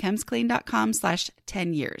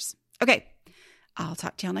aslobcomesclean.com/10 years. Okay. I'll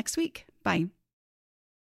talk to y'all next week. Bye.